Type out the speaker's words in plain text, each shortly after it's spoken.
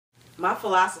My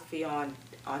philosophy on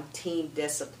team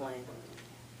discipline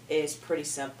is pretty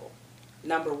simple.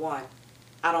 Number one,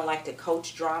 I don't like to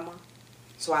coach drama,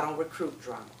 so I don't recruit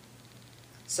drama.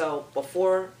 So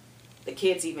before the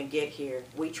kids even get here,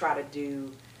 we try to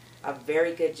do a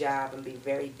very good job and be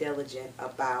very diligent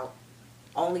about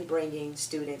only bringing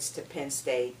students to Penn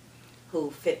State who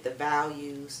fit the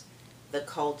values, the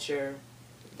culture,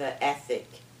 the ethic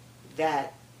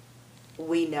that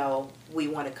we know we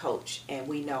want to coach and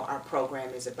we know our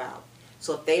program is about.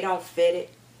 So if they don't fit it,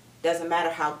 doesn't matter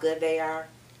how good they are,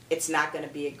 it's not going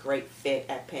to be a great fit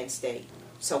at Penn State.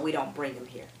 So we don't bring them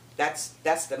here. That's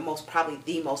probably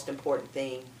the most important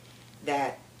thing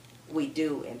that we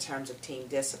do in terms of team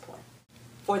discipline.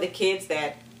 For the kids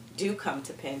that do come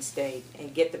to Penn State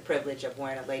and get the privilege of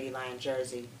wearing a Lady Lion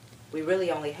jersey, we really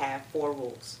only have 4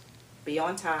 rules. Be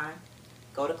on time,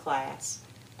 go to class,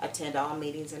 attend all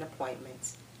meetings and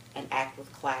appointments, and act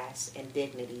with class and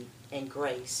dignity and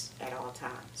grace at all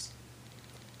times.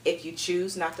 If you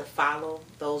choose not to follow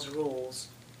those rules,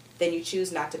 then you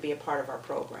choose not to be a part of our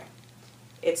program.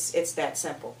 It's that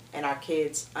simple, and our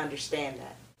kids understand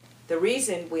that. The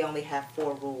reason we only have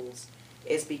 4 rules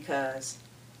is because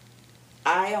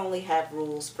I only have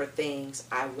rules for things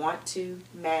I want to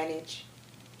manage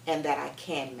and that I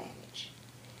can manage.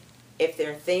 If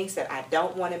there are things that I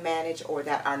don't want to manage or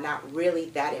that are not really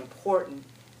that important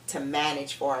to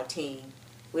manage for our team,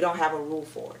 we don't have a rule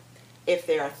for it. If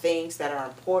there are things that are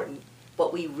important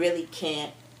but we really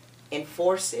can't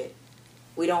enforce it,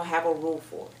 we don't have a rule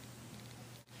for it.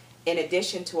 In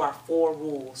addition to our 4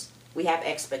 rules, we have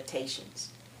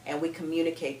expectations, and we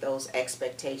communicate those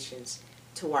expectations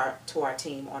to our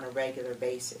team on a regular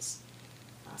basis.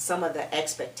 Some of the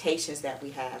expectations that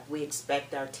we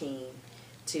expect our team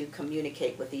to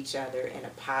communicate with each other in a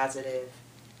positive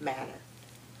manner.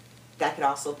 That could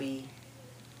also be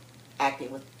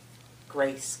acting with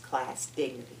grace, class,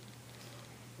 dignity.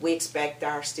 We expect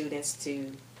our students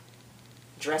to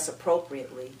dress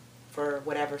appropriately for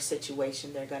whatever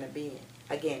situation they're going to be in.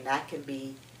 Again, that can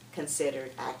be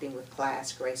considered acting with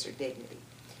class, grace, or dignity.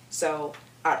 So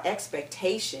our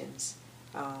expectations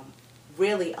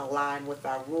really align with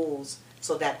our rules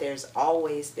so that there's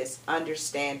always this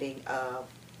understanding of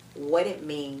what it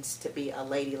means to be a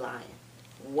Lady Lion.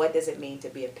 What does it mean to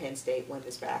be a Penn State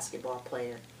women's basketball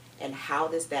player? And how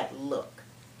does that look?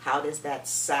 How does that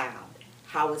sound?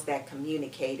 How is that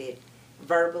communicated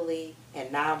verbally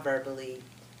and non-verbally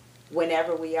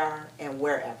whenever we are and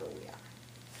wherever we are?